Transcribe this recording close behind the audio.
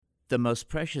The most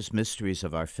precious mysteries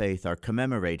of our faith are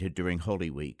commemorated during Holy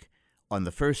Week. On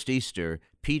the first Easter,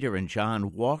 Peter and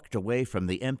John walked away from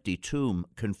the empty tomb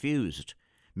confused.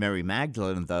 Mary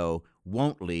Magdalene, though,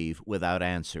 won't leave without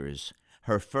answers.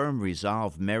 Her firm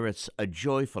resolve merits a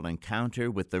joyful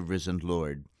encounter with the risen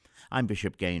Lord. I'm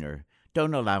Bishop Gaynor.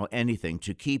 Don't allow anything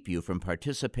to keep you from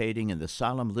participating in the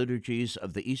solemn liturgies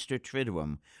of the Easter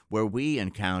Triduum, where we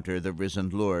encounter the risen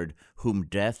Lord, whom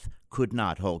death could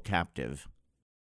not hold captive.